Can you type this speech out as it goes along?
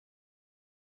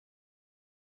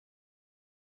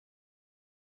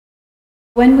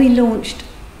When we launched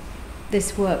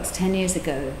This Works 10 years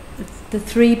ago, the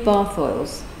 3 bath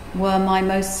oils were my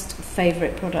most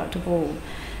favourite product of all,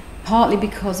 partly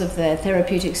because of their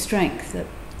therapeutic strength. That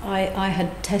I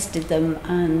had tested them,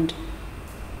 and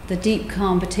the Deep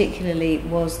Calm particularly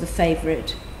was the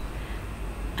favourite.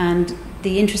 And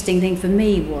the interesting thing for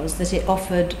me was that it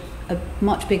offered a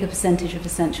much bigger percentage of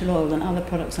essential oil than other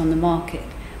products on the market,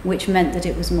 which meant that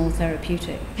it was more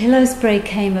therapeutic. Pillow spray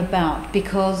came about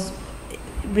because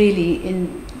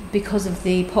of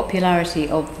the popularity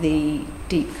of the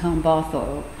Deep Calm bath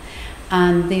oil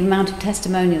and the amount of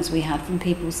testimonials we had from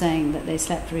people saying that they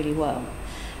slept really well.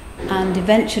 And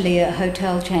eventually a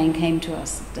hotel chain came to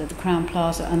us at the Crowne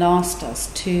Plaza and asked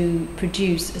us to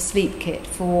produce a sleep kit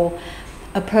for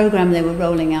a program they were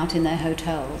rolling out in their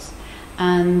hotels.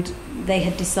 And they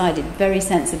had decided very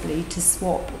sensibly to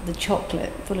swap the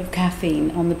chocolate full of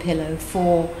caffeine on the pillow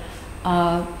for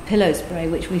our pillow spray,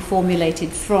 which we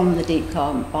formulated from the Deep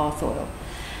Calm bath oil.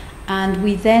 And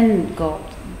we then got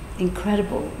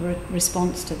incredible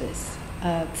response to this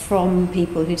from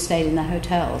people who'd stayed in their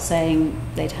hotel saying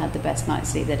they'd had the best night's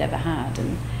sleep they'd ever had.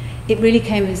 And it really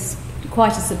came as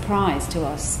quite a surprise to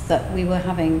us that we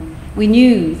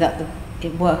knew that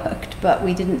it worked, but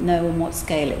we didn't know on what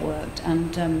scale it worked,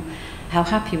 and how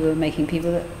happy we were making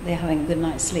people that they're having a good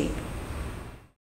night's sleep.